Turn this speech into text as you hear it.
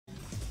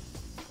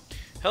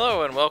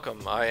Hello and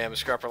welcome. I am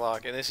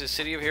Scrapperlock, and this is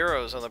City of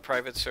Heroes on the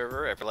private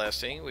server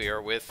Everlasting. We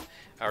are with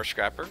our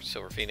Scrapper,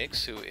 Silver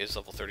Phoenix, who is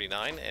level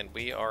 39, and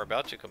we are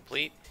about to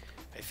complete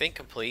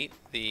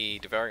the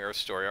Devouring Earth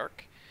story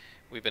arc.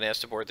 We've been asked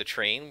to board the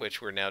train,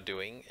 which we're now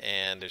doing,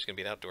 and there's going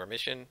to be an outdoor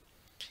mission.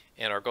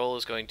 And our goal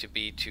is going to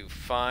be to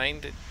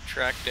find,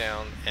 track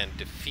down, and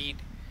defeat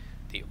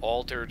the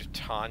Altered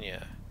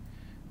Tanya.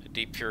 A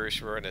deep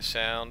furious roar and the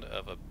sound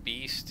of a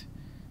beast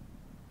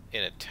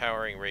in a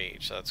towering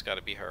rage. So that's got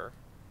to be her.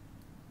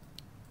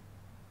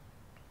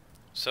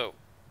 So,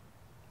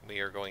 we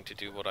are going to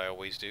do what I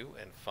always do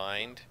and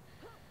find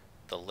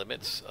the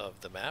limits of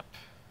the map.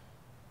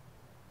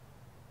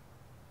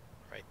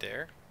 Right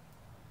there.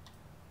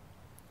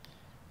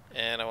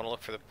 And I want to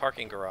look for the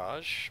parking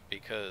garage,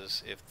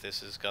 because if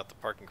this has got the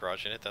parking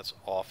garage in it, that's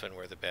often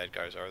where the bad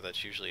guys are.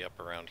 That's usually up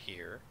around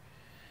here.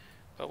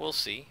 But we'll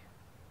see.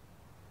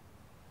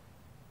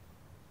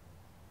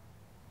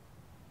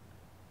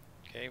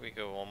 Okay, we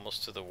go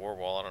almost to the war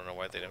wall. I don't know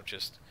why they don't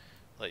just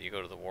let you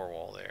go to the war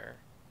wall there.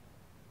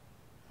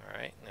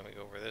 Alright, and then we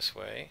go over this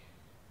way.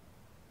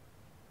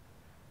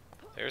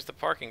 There's the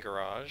parking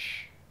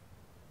garage.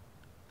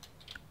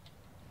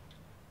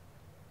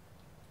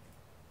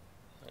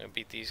 I'm going to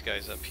beat these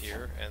guys up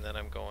here, and then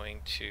I'm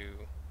going to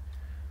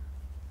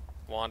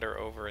wander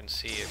over and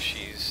see if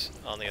she's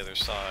on the other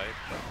side.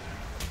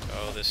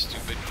 Oh, this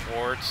stupid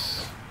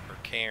quartz, or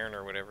cairn,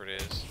 or whatever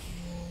it is.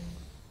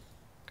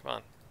 Come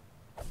on.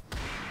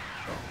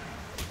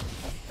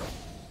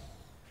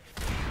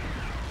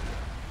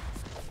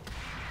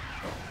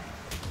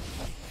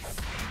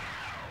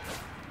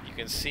 You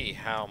can see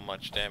how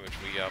much damage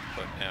we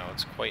output now.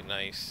 It's quite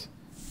nice.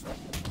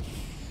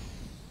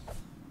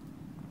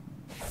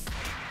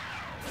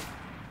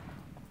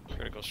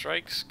 Critical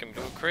strikes. Can we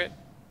do a crit?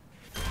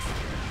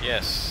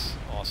 Yes.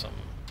 Awesome.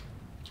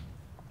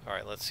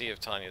 Alright, let's see if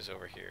Tanya's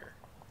over here.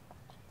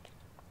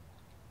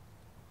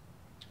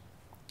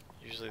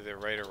 Usually they're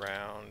right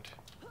around.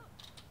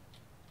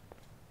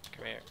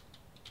 Come here.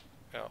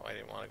 Oh, I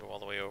didn't want to go all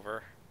the way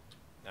over.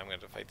 Now I'm going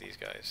to fight these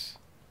guys.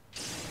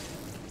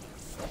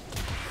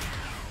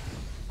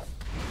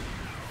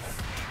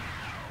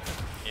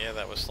 Yeah,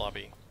 that was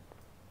sloppy.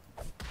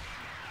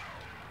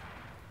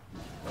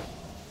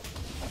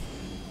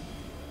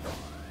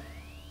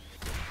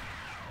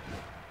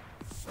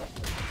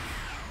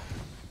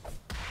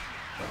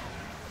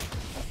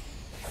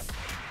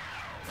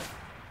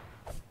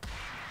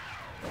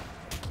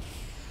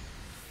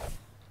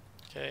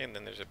 Okay, and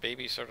then there's a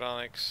baby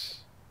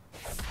sardonyx.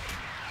 Take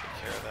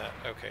care of that.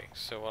 Okay,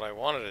 so what I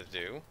wanted to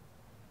do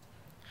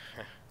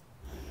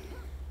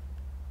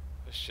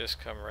was just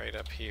come right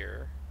up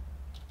here.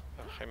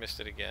 Oh, I missed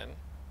it again.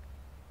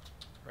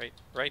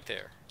 Right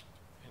there.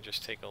 And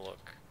just take a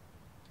look.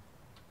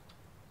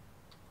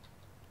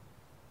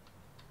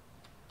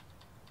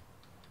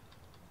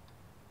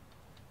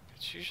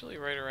 It's usually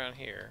right around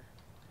here.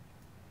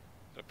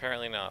 But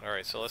apparently not.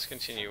 Alright, so let's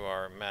continue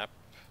our map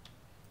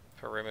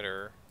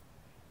perimeter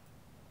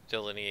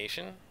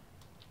delineation.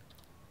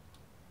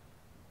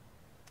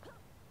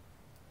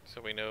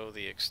 So we know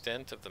the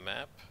extent of the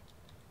map.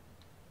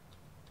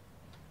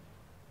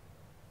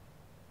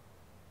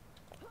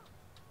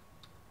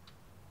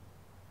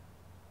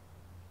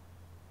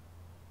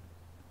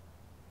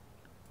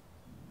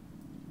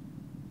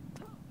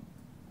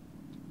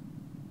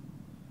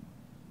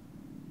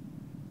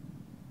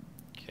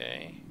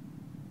 Okay.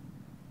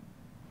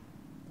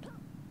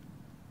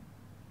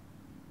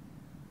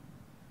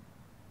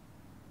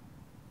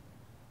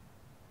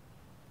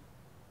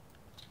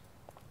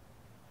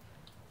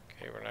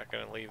 Okay, we're not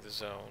going to leave the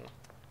zone.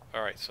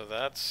 Alright, so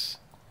that's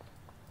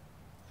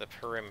the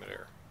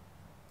perimeter.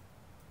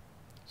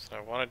 So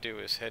what I want to do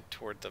is head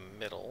toward the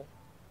middle.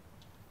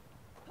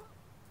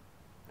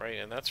 Right,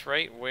 and that's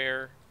right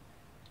where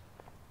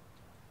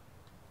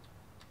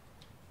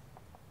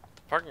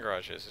the parking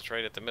garage is. It's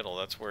right at the middle.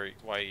 That's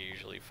why you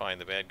usually find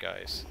the bad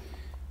guys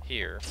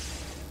here.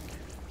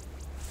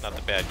 Not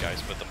the bad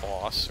guys, but the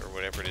boss, or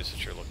whatever it is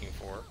that you're looking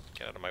for.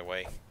 Get out of my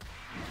way.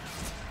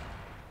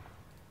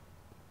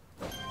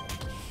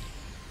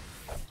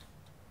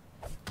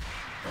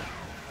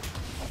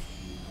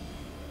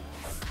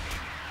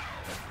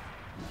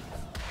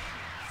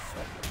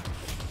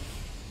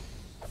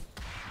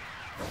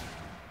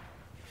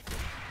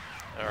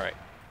 Alright.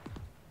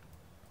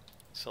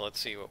 So let's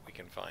see what we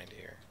can find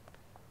here.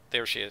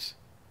 There she is.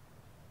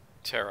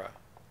 Terra.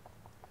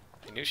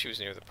 I knew she was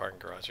near the parking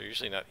garage. They're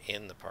usually not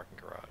in the parking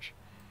garage.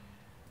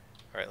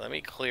 Alright, let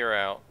me clear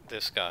out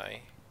this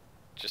guy,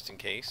 just in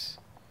case.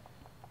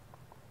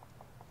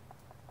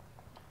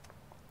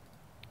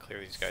 Clear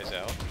these guys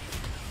out.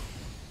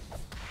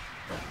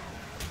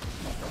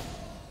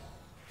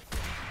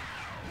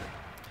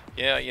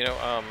 Yeah, you know,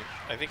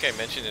 I think I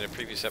mentioned in a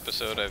previous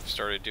episode I've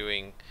started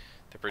doing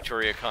the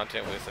Praetoria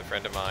content with a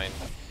friend of mine,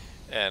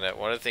 and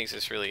one of the things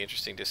that's really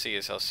interesting to see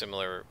is how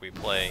similar we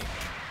play.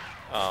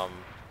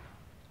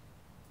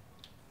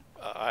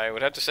 I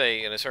would have to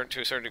say, to a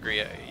certain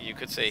degree, you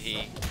could say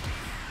he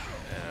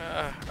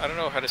I don't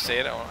know how to say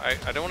it.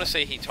 I don't want to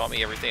say he taught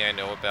me everything I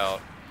know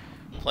about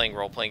playing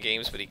role-playing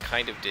games, but he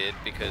kind of did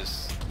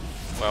because,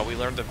 well, we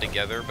learned them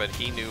together, but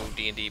he knew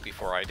D&D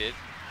before I did.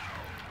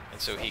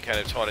 And so he kind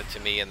of taught it to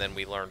me, and then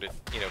we learned it,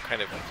 you know,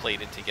 kind of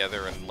played it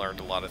together and learned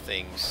a lot of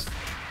things,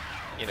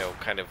 you know,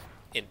 kind of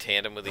in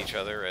tandem with each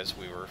other as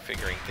we were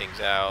figuring things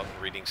out,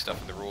 reading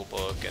stuff in the rule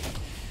book and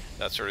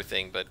that sort of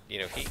thing. But, you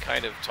know, he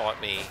kind of taught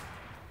me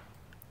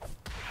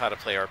how to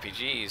play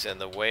RPGs,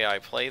 and the way I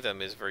play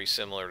them is very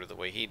similar to the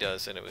way he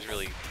does, and it was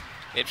really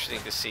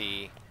interesting to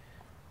see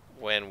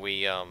when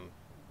we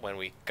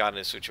got in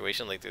a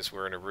situation like this.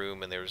 We're in a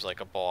room and there's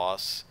like a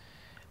boss,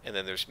 and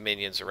then there's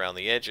minions around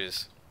the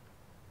edges.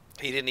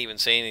 He didn't even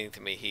say anything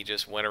to me. He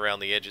just went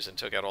around the edges and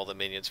took out all the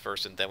minions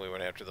first, and then we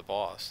went after the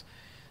boss.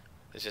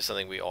 It's just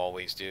something we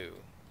always do.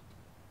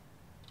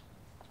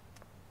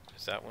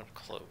 Is that one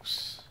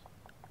close?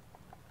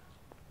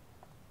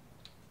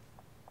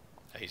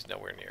 He's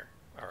nowhere near.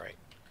 Alright.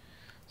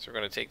 So we're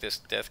going to take this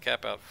death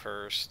cap out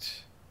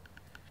first.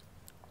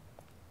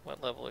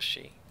 What level is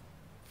she?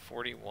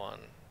 41.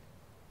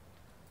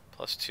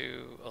 Plus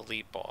 2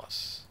 elite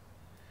boss.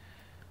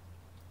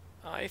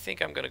 I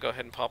think I'm going to go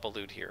ahead and pop a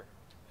loot here.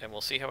 And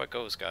we'll see how it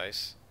goes,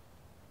 guys.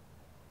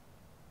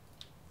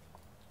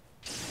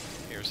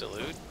 Here's a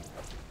loot.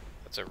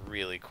 That's a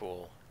really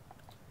cool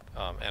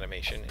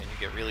animation, and you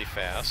get really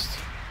fast.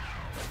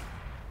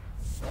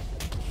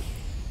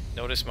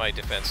 Notice my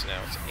defense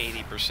now, it's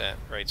 80%,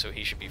 right? So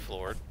he should be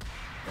floored.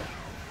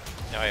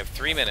 Now I have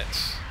 3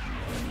 minutes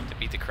to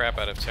beat the crap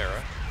out of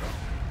Terra.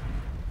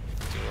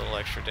 Do a little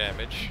extra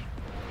damage.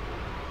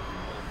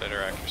 A little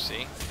better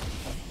accuracy. See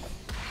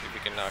if we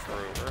can knock her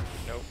over.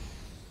 Nope.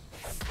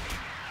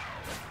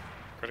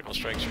 Critical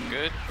strikes are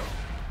good.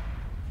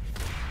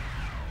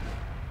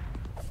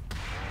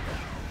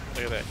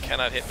 Look at that,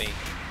 cannot hit me.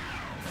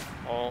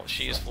 Oh,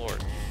 she is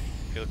floored.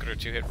 If you look at her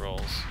 2 hit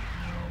rolls.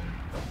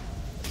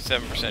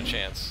 7%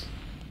 chance.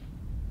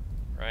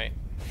 Right?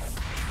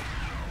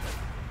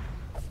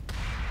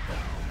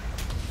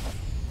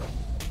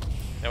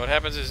 Now what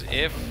happens is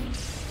if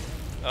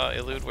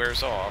Elude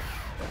wears off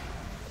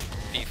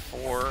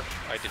before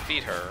I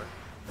defeat her,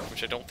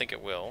 which I don't think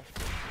it will,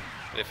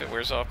 but if it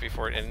wears off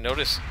before it, and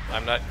notice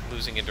I'm not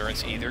losing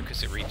endurance either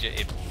because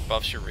it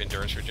buffs your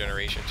endurance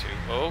regeneration too.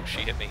 Oh,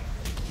 she hit me.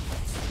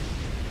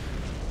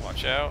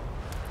 Watch out.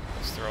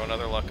 Let's throw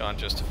another luck on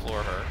just to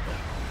floor her.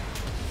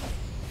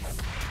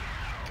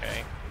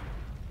 Okay.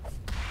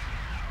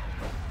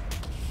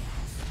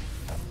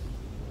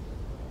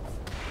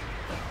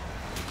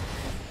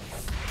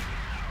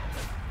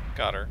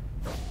 Got her.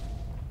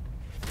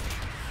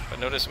 But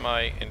notice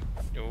my...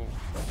 Ooh.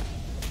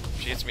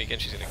 If she hits me again,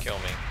 she's gonna kill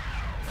me.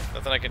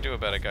 Nothing I can do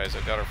about it, guys.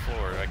 I've got her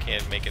floored. I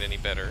can't make it any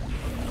better.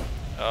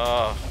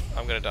 Oh,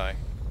 I'm gonna die.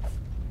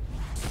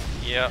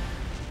 Yep.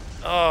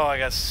 Oh, I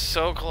got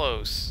so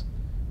close.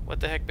 What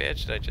the heck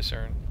badge did I just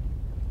earn?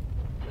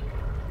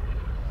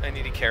 I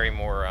need to carry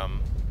more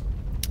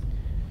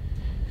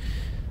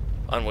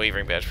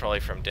unwavering badge,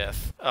 probably from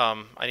death.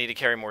 I need to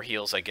carry more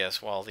heals, I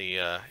guess, while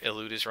the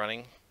elude is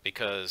running,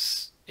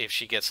 because if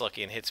she gets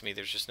lucky and hits me,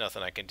 there's just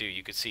nothing I can do.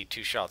 You could see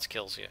 2 shots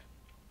kills you,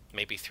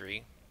 maybe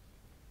 3.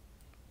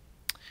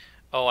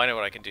 Oh, I know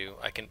what I can do.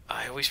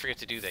 I always forget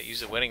to do that.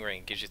 Use the wedding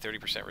ring, gives you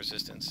 30%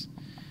 resistance.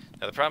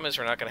 Now the problem is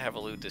we're not going to have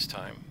elude this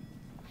time,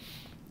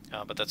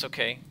 but that's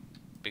okay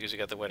because we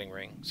got the wedding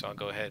ring. So I'll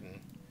go ahead and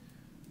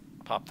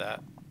pop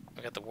that.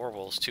 I got the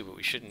werewolves too, but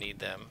we shouldn't need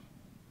them.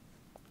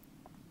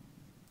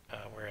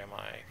 Where am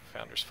I?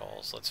 Founders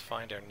Falls. Let's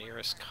find our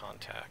nearest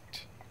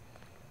contact.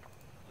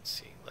 Let's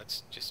see.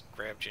 Let's just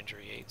grab Ginger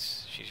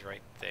Yates. She's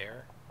right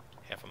there,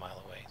 half a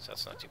mile away, so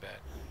that's not too bad.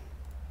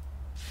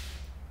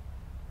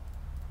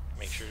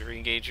 Make sure to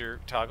re-engage your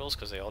toggles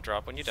because they all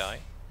drop when you die.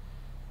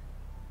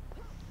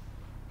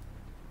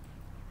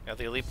 Now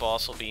the elite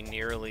boss will be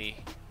nearly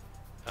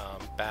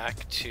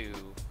back to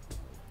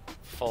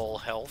full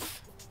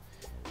health.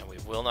 And we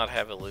will not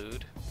have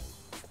elude,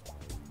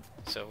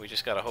 so we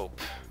just gotta hope.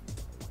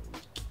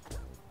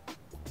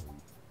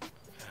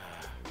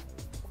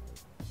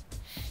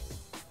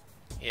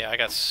 Yeah, I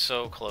got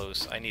so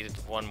close. I needed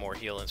 1 more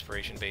heal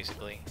inspiration,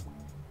 basically.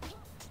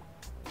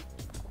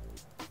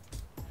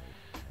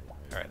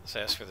 Alright, let's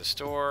ask for the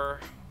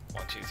store.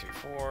 1, 2, 3,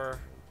 4.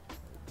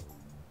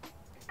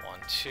 1,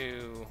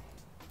 2.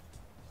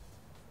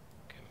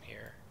 Come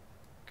here.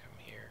 Come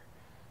here.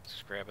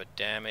 Let's grab a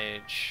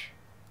damage.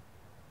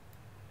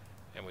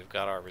 And we've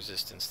got our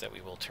resistance that we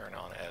will turn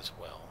on as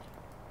well.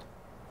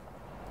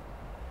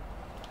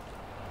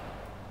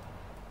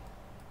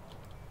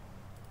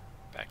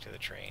 Back to the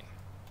train.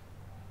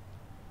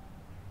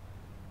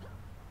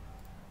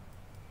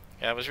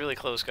 Yeah, it was really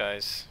close,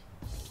 guys.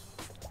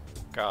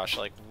 Gosh,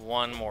 like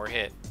 1 more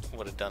hit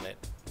would have done it.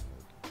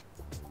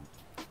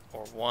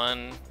 Or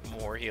 1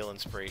 more heal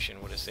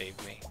inspiration would have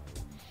saved me.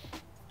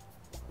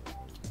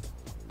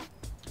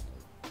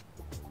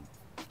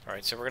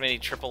 Alright, so we're going to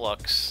need triple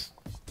Lux.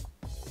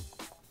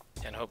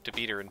 And hope to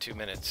beat her in 2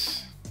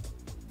 minutes.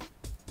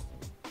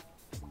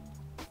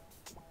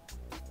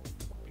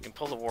 We can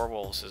pull the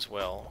Warwolves as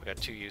well. We got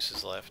 2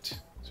 uses left,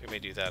 so we may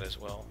do that as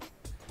well.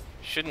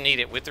 Shouldn't need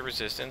it with the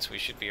resistance. We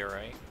should be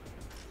alright.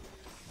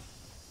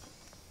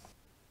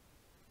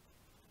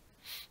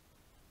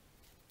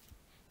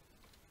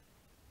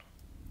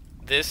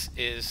 This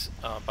is,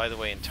 by the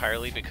way,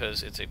 entirely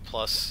because it's a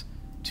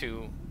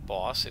 +2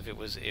 boss.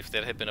 If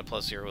that had been a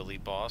 +0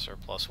 elite boss or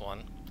 +1,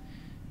 it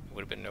would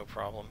have been no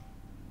problem.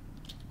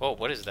 Whoa,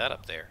 what is that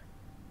up there?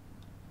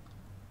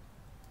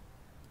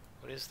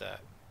 What is that?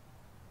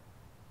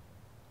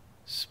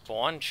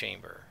 Spawn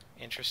chamber.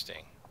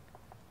 Interesting.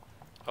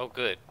 Oh,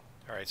 good.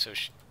 Alright, so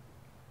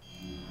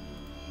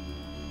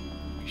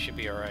we should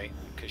be alright,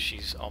 because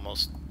she's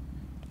almost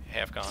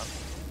half gone.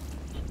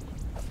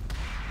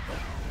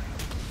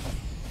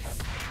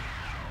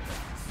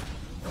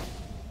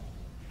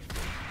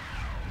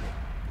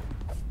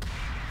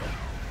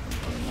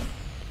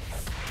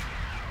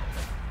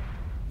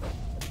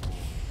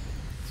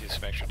 Do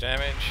some extra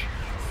damage.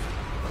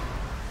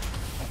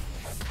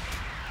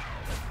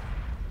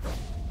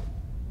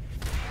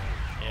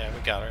 Yeah,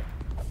 we got her.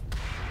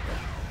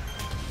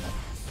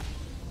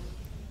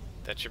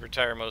 That should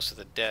retire most of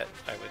the debt,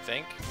 I would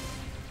think.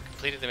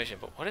 Completed the mission,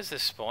 but what is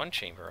this spawn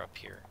chamber up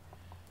here?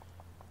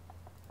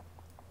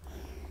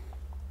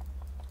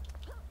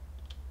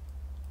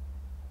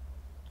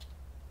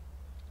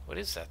 What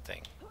is that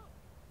thing?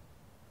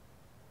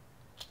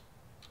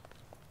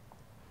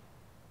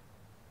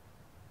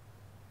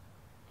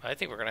 I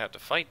think we're going to have to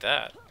fight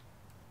that.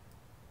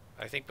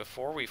 I think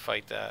before we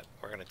fight that,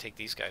 we're going to take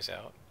these guys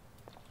out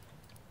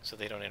so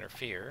they don't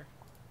interfere.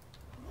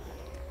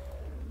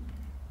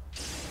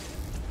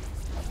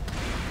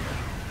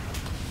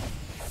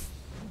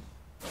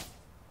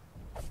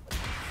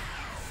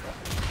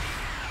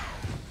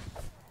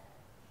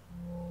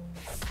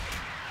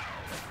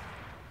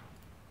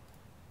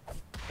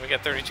 We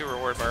got 32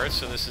 reward bars,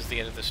 so this is the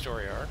end of the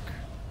story arc.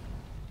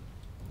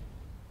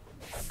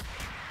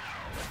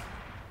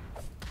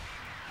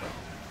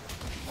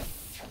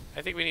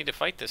 I think we need to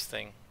fight this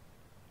thing.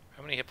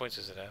 How many hit points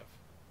does it have?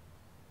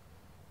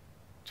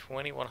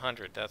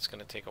 2100. That's going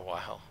to take a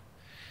while.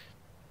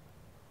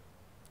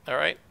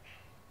 Alright.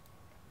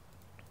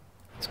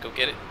 Let's go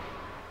get it.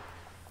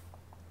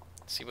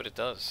 See what it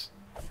does.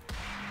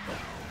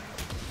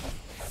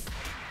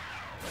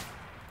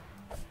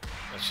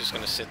 It's just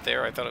going to sit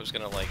there. I thought it was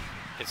going to, like...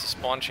 It's a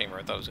spawn chamber.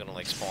 I thought it was going to,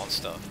 like, spawn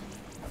stuff.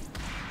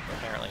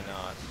 Apparently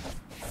not.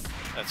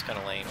 That's kind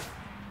of lame.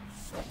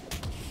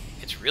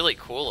 It's really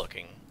cool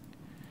looking.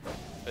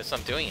 But it's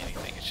not doing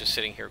anything. It's just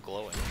sitting here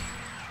glowing.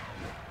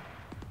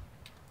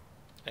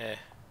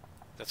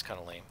 That's kind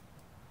of lame.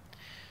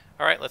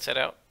 Alright, let's head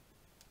out.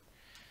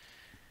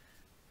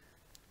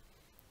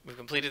 We've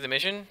completed the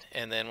mission,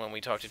 and then when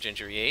we talk to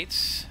Ginger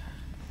Yates,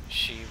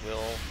 she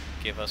will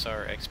give us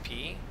our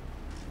XP.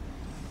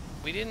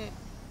 We didn't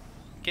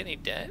get any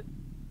debt?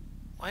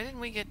 Why didn't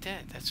we get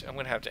debt? I'm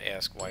going to have to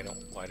ask why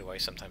do I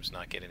sometimes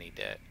not get any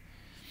debt?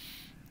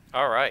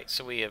 Alright,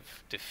 so we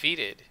have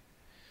defeated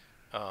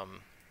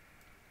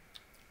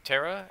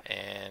Terra,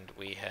 and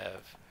we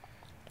have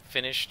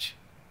finished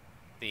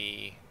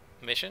the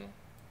mission,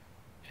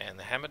 and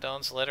the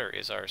Hamadan's letter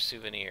is our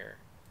souvenir,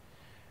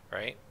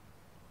 right?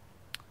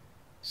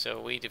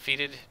 So we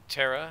defeated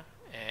Terra,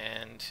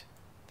 and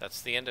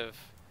that's the end of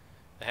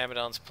the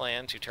Hamadan's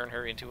plan to turn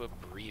her into a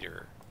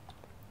breeder.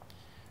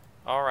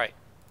 Alright,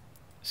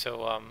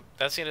 so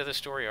that's the end of the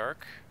story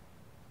arc.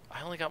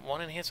 I only got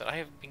 1 enhancement. I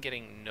have been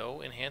getting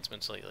no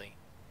enhancements lately.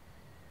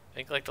 I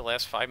think like the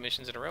last 5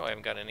 missions in a row I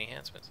haven't gotten any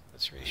enhancements.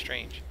 That's really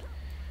strange.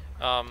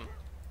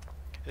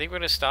 I think we're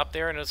going to stop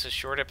there. I know it's a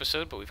short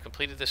episode, but we've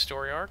completed this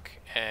story arc,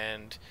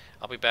 and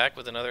I'll be back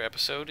with another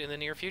episode in the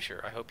near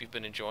future. I hope you've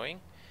been enjoying.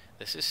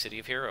 This is City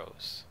of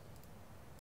Heroes.